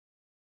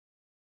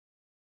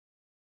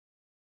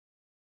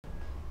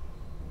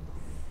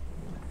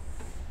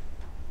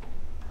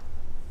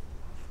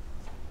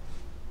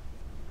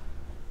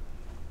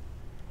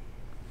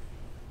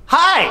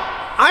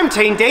Hi, I'm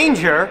Tane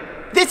Danger.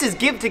 This is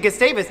Give to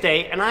Gustavus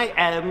Day, and I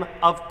am,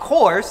 of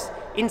course,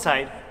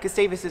 inside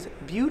Gustavus's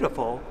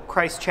beautiful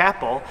Christ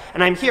Chapel,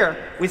 and I'm here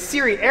with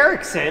Siri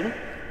Erickson.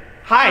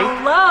 Hi.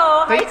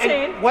 Hello. Hi,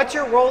 Tane. What's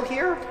your role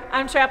here?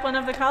 I'm chaplain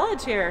of the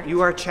college here. You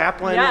are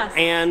chaplain, yes.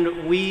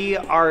 And we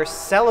are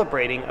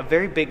celebrating a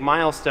very big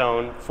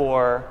milestone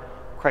for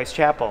Christ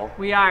Chapel.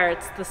 We are.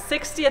 It's the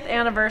 60th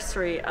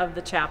anniversary of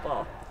the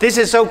chapel. This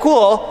is so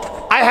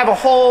cool. I have a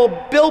whole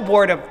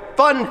billboard of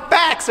fun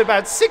facts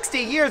about 60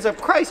 years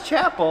of Christ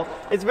Chapel.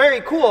 It's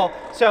very cool.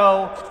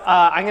 So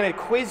I'm going to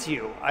quiz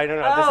you. I don't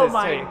know. Oh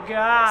my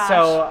gosh.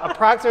 So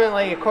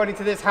approximately, according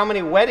to this, how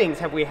many weddings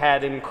have we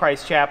had in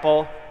Christ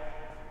Chapel?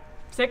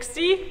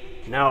 60?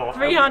 No.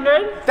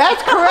 300?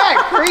 That's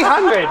correct,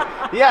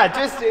 300. Yeah,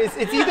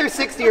 it's either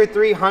 60 or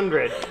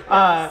 300.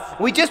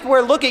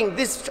 We're looking,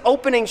 this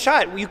opening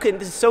shot,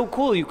 this is so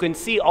cool, you can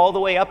see all the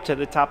way up to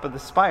the top of the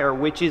spire,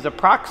 which is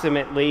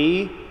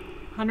approximately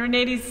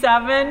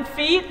 187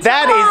 feet.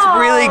 That is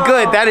really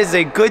good. That is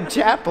a good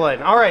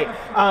chaplain. All right.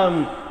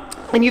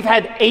 And you've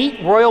had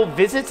 8 royal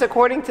visits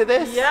according to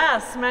this?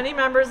 Yes, many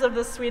members of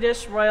the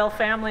Swedish royal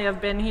family have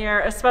been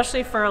here,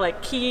 especially for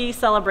like key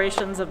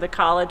celebrations of the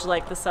college,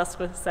 like the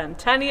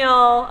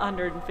sesquicentennial,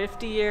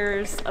 150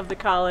 years of the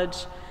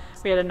college.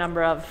 We had a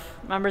number of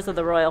members of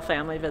the royal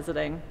family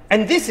visiting.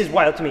 And this is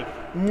wild to me.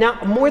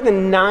 More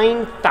than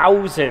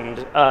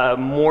 9,000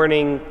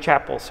 morning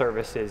chapel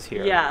services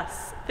here.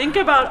 Yes. Think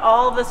about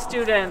all the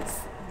students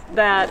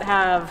that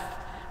have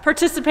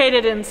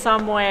participated in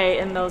some way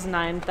in those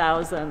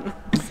 9,000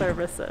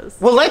 services.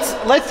 Well,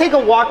 let's take a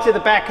walk to the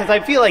back, because I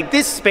feel like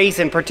this space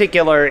in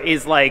particular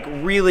is like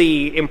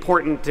really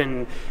important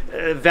and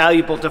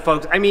valuable to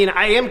folks. I mean,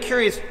 I am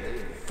curious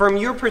from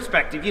your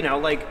perspective, you know,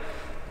 like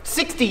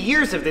 60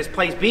 years of this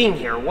place being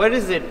here, what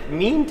does it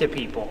mean to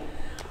people?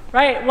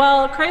 Right,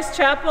 well, Christ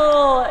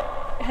Chapel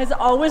has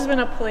always been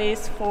a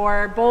place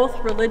for both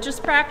religious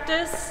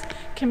practice,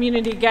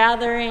 community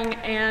gathering,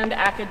 and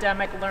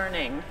academic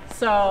learning.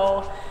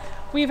 So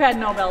we've had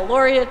Nobel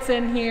laureates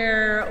in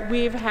here,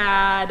 we've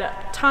had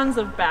tons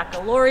of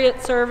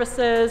baccalaureate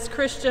services,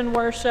 Christian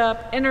worship,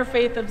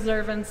 interfaith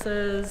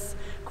observances,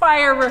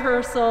 choir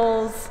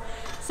rehearsals.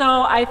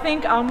 So I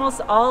think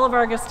almost all of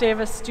our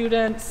Gustavus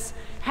students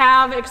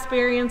have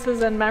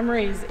experiences and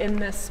memories in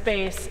this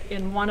space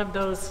in one of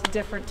those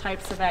different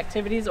types of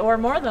activities, or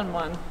more than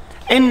one.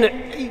 And,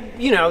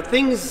 you know,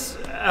 things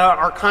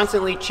are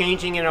constantly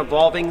changing and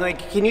evolving.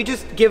 Like, can you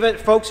just give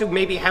it, folks who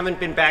maybe haven't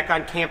been back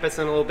on campus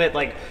in a little bit,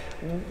 like,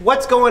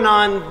 what's going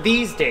on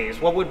these days?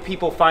 What would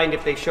people find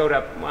if they showed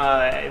up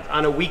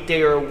on a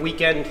weekday or a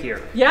weekend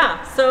here?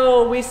 Yeah,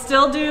 so we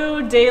still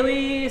do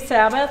daily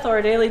Sabbath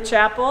or daily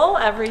chapel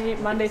every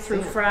Monday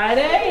through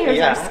Friday. Here's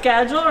our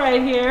schedule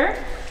right here.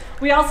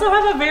 We also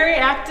have a very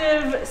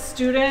active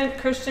student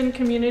Christian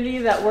community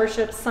that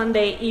worships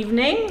Sunday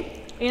evening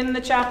in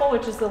the chapel,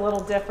 which is a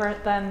little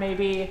different than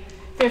maybe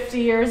 50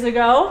 years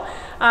ago.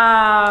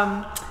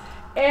 And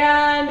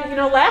you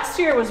know, last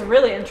year was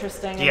really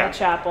interesting in the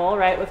chapel,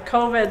 right, with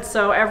COVID.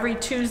 So every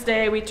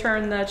Tuesday we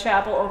turn the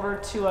chapel over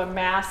to a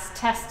mass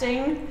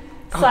testing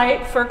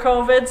site for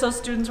COVID. So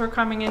students were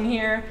coming in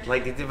here.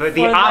 Like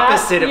the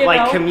opposite of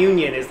like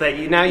communion is that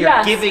now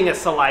you're giving a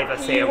saliva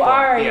sample. You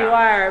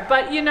are.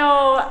 But you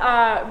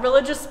know,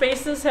 religious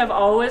spaces have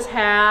always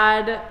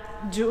had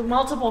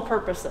multiple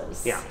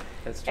purposes. Yeah.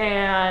 That's true.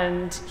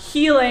 And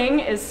healing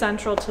is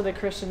central to the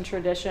Christian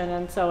tradition,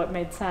 and so it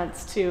made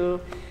sense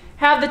to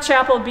have the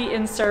chapel be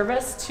in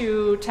service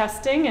to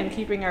testing and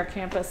keeping our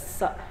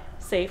campus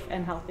safe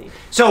and healthy.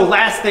 So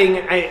last thing,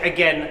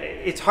 again,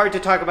 it's hard to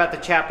talk about the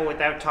chapel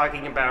without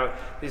talking about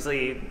this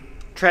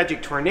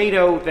tragic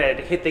tornado that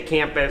hit the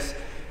campus,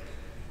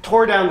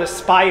 tore down the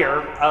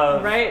spire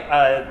of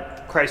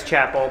Christ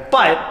Chapel,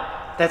 but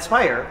that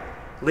spire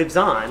lives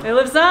on. It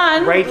lives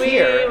on. Right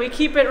here. We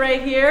keep it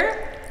right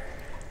here.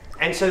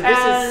 And so this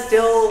is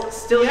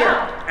still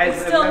here.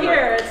 It's still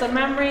here. It's a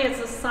memory. It's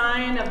a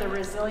sign of the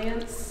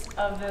resilience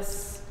of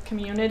this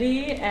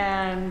community,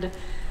 and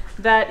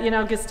that, you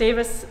know,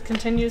 Gustavus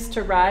continues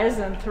to rise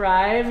and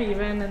thrive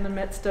even in the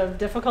midst of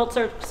difficult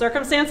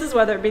circumstances,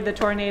 whether it be the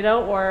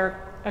tornado or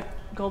a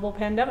global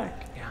pandemic.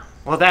 Yeah.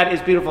 Well, that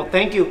is beautiful.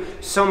 Thank you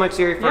so much,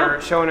 Siri, for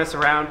showing us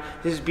around.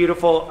 This is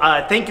beautiful.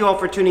 Thank you all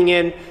for tuning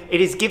in. It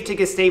is Give to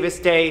Gustavus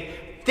Day.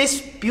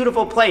 This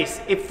beautiful place,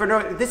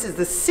 this is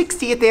the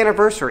 60th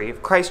anniversary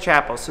of Christ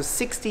Chapel, so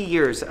 60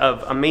 years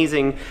of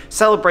amazing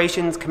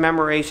celebrations,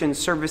 commemorations,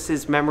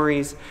 services,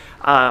 memories,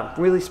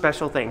 really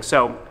special things.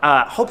 So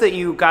hope that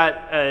you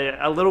got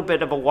a little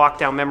bit of a walk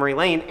down memory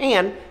lane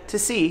and to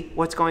see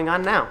what's going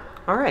on now.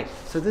 All right,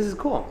 so this is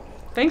cool.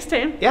 Thanks,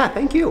 Tane. Yeah,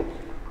 thank you.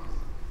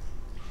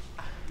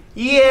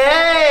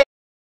 Yay!